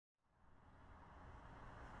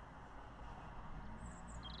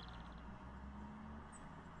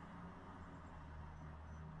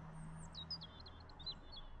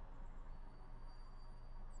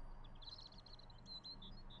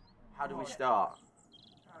How do we start?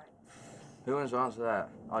 Who wants to answer that?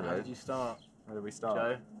 I How do. did you start? How did we start?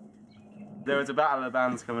 Joe? There was a battle of the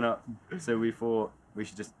bands coming up, so we thought we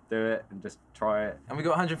should just do it and just try it. And we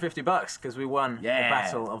got $150 because we won the Yeah.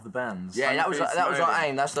 battle of the bands. Yeah, that was our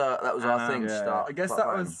aim. That was our thing to Yeah. start. I guess that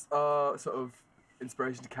was our sort of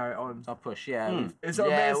inspiration to carry it on. It's our push, yeah. It sort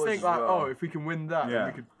of Yeah, made it us was think as like, well. oh, if we can win that, Yeah. then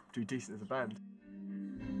we could do decent as a band.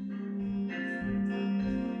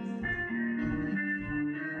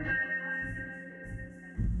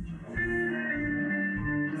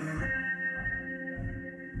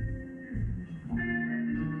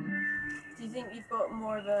 Do you think you've got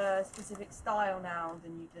more of a specific style now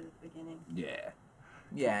than you did at the beginning? Yeah.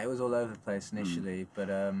 Yeah, it was all over the place initially, but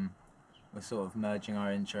we're sort of merging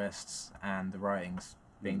our interests and the writings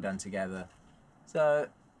being done together. So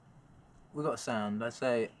we've got a sound. I'd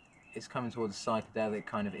say it's coming towards psychedelic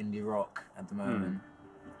kind of indie rock at the moment.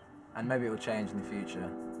 And maybe it will change in the future.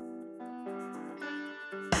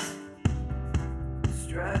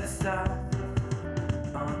 Stressed out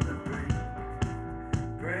on the brink,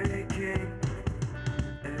 breaking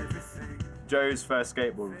everything. Joe's first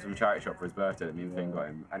skateboard was from a charity shop for his birthday that me and Finn got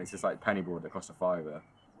him, and it's just like pennyboard that cost a fiver.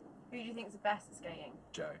 Who do you think is the best at skating?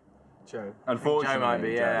 Joe. Joe. Unfortunately, Joe might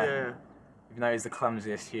be, yeah. Yeah. Even though he's the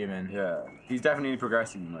clumsiest human. Yeah. He's definitely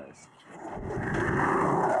progressing the most.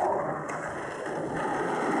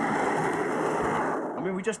 I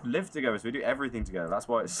mean, we just live together, so we do everything together. That's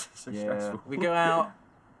why it's so stressful. We go out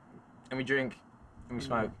and we drink and we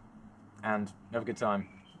smoke and have a good time.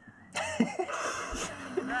 Let me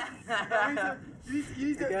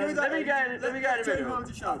go in the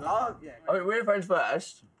middle. I mean, we're friends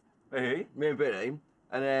first, Hey, me and Billy,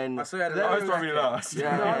 and then. I saw you had a I was leather probably jacket. last.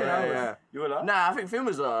 Yeah. You were last? Nah, I think Finn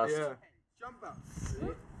was last. Yeah. Jump up.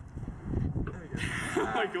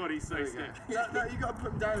 Oh my god, he's so scared. No, you gotta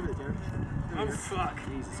put him down a bit, Joe. Oh fuck.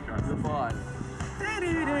 Jesus Christ. You're fine.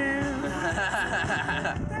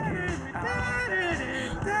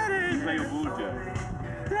 You play your ball, Joe.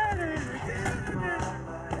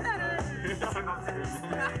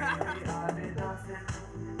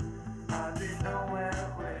 I'll be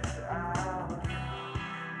nowhere without you.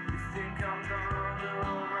 You think I'm gonna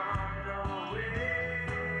run away?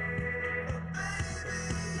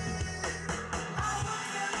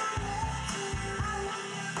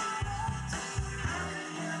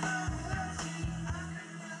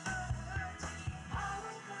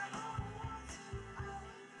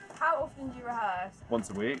 How often do you rehearse? Once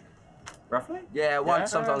a week, roughly? Yeah,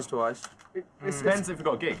 once, sometimes twice. Depends if we've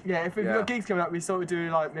got a gig. Yeah, if we've Yeah. got gigs coming up, we sort of do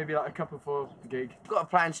like maybe like a couple for the gig. We've got a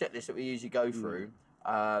planned set list that we usually go through.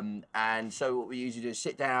 And so what we usually do is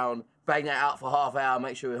sit down, bang that out for half hour,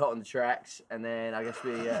 make sure we're hot on the tracks, and then I guess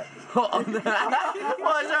we hot on the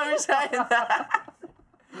Why is everyone saying that?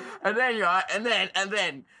 And then right, and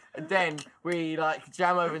then we like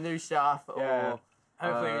jam over new stuff Yeah. or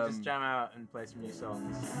Hopefully we just jam out and play some new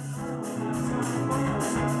songs.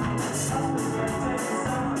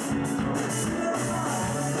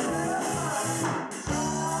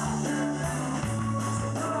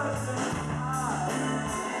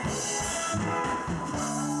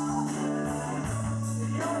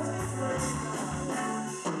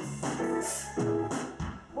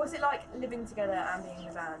 What's it like living together and being in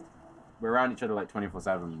a band? We're around each other like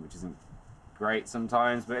 24/7, which isn't great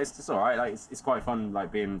sometimes, but it's just alright. Like it's quite fun,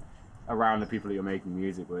 like being around the people that you're making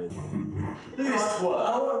music with.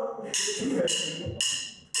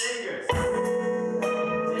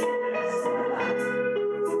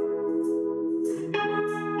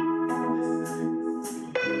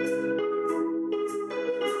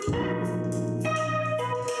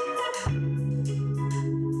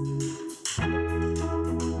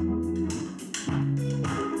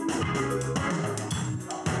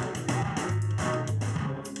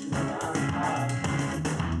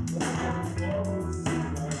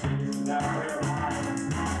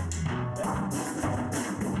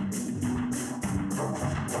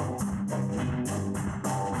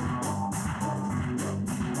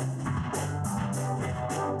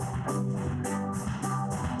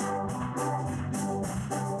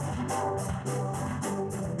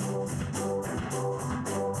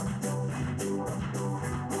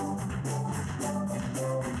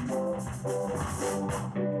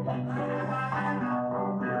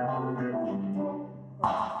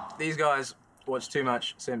 These guys watch too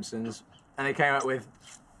much Simpsons, and they came up with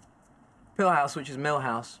Pillhouse, which is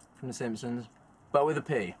Millhouse from The Simpsons, but with a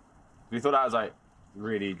P. We thought that was like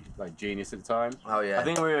really like genius at the time. oh yeah. I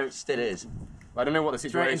think we were. still is. I don't know what the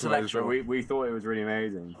very situation was, but intellectual. we thought it was really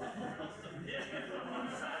amazing.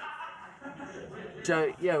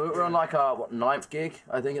 So yeah, we're on like our 9th gig,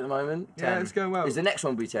 I think, at the moment. Yeah, it's going well. Is the next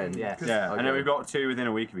one be 10? Yeah. Yeah, and then Okay. we've got 2 within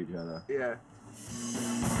a week of each other. Yeah.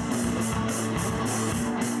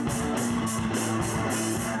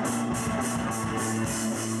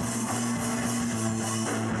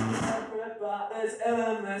 Everybody's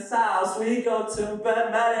in this house. We go to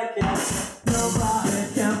bed medicate.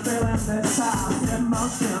 Nobody can feel in this house.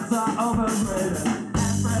 Emotions are overrated.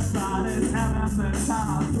 Everybody's in this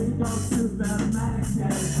house. We go to bed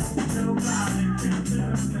medicate. Nobody can feel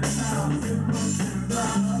in this house. Emotions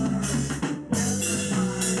are overrated.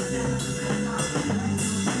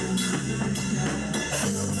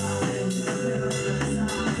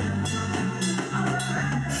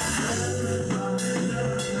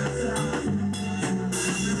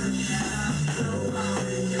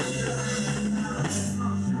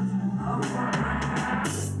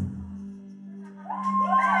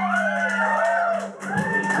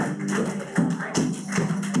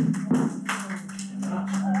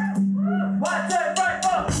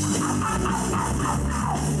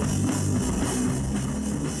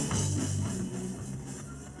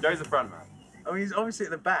 Joe's the front man. I mean, he's obviously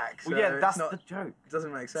at the back. So Well, yeah, that's it's not, the joke. It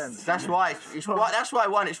doesn't make sense. That's why. That's why,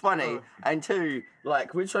 one, it's funny, and two,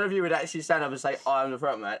 like, which one of you would actually stand up and say, "I'm the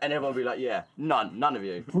front man," and everyone would be like, "Yeah, none of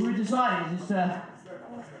you." What we decided is to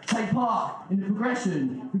take part in the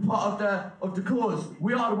progression, be part of the cause.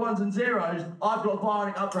 We are the ones and zeros. I've got a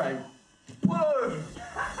bionic upgrade. Whoa!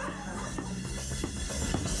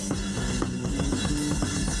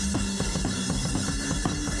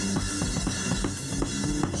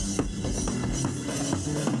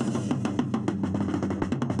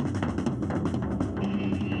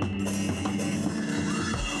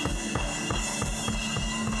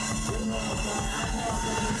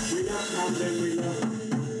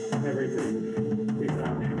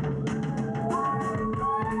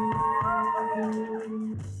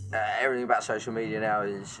 Everything about social media now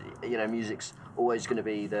is, you know, music's always going to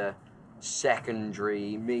be the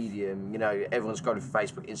secondary medium. You know, everyone's going to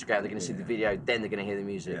Facebook, Instagram, they're going to see the video, then they're going to hear the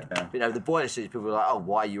music. Yeah. But, you know, the boiler suits, people are like, "Oh,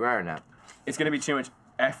 why are you wearing that?" It's going to be too much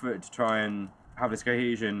effort to try and have this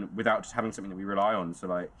cohesion without just having something that we rely on. So,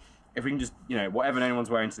 like, if we can just, you know, whatever anyone's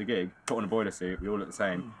wearing to the gig, put on a boiler suit, we all look the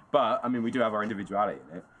same. But, I mean, we do have our individuality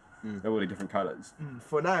in it. They're all the different colours.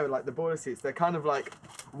 For now, like the boiler seats, they're kind of like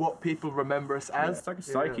what people remember us as. It's like a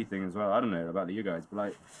psyche thing as well. I don't know about you guys, but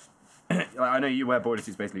like, I know you wear boiler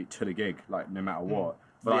suits basically to the gig, like no matter what.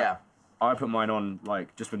 But like, Yeah. I put mine on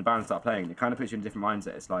like just when the band start playing. It kind of puts you in a different mindset.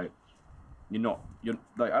 It's like you're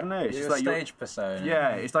like, I don't know. It's Your just like stage persona. Yeah,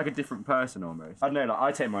 it's like a different person almost. I don't know. Like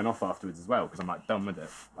I take mine off afterwards as well because I'm like done with it.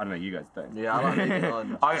 I don't know. You guys don't. Yeah, I like leaving it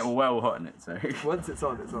on. I get well hot in it. So Once it's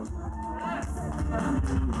on, it's on.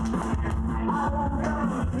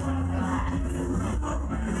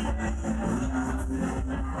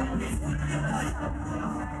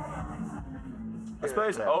 I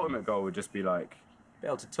suppose the ultimate goal would just be like Be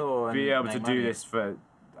able to tour and be able to make do money. this for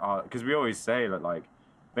because we always say that like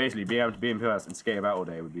basically being able to be in Pillhouse and skate about all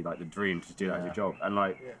day would be like the dream to do that as your job, and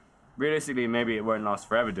like realistically maybe it won't last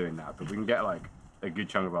forever doing that, but we can get like a good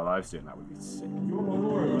chunk of our lives doing that would be sick. You're my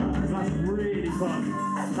Laura, because that's really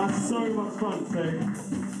fun. That's so much fun.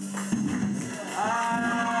 So,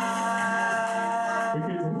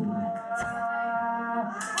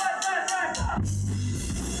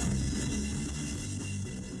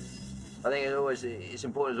 I think it's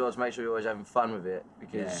important as well to make sure you're always having fun with it,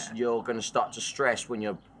 because Yeah. you're going to start to stress when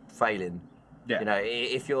you're failing. Yeah. You know,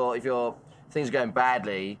 if your things are going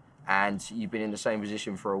badly and you've been in the same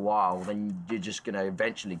position for a while, then you're just going to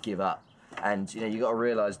eventually give up. And you know, you got to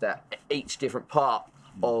realise that each different part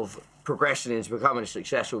of progressing into becoming a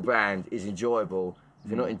successful band is enjoyable.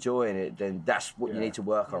 If you're not enjoying it, then that's what you need to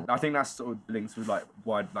work on. I think that's sort of links with like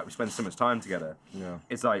why like we spend so much time together. Yeah.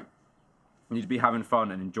 It's like you need to be having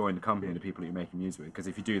fun and enjoying the company of the people that you're making music with, because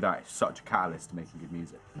if you do that, it's such a catalyst to making good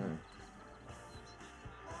music.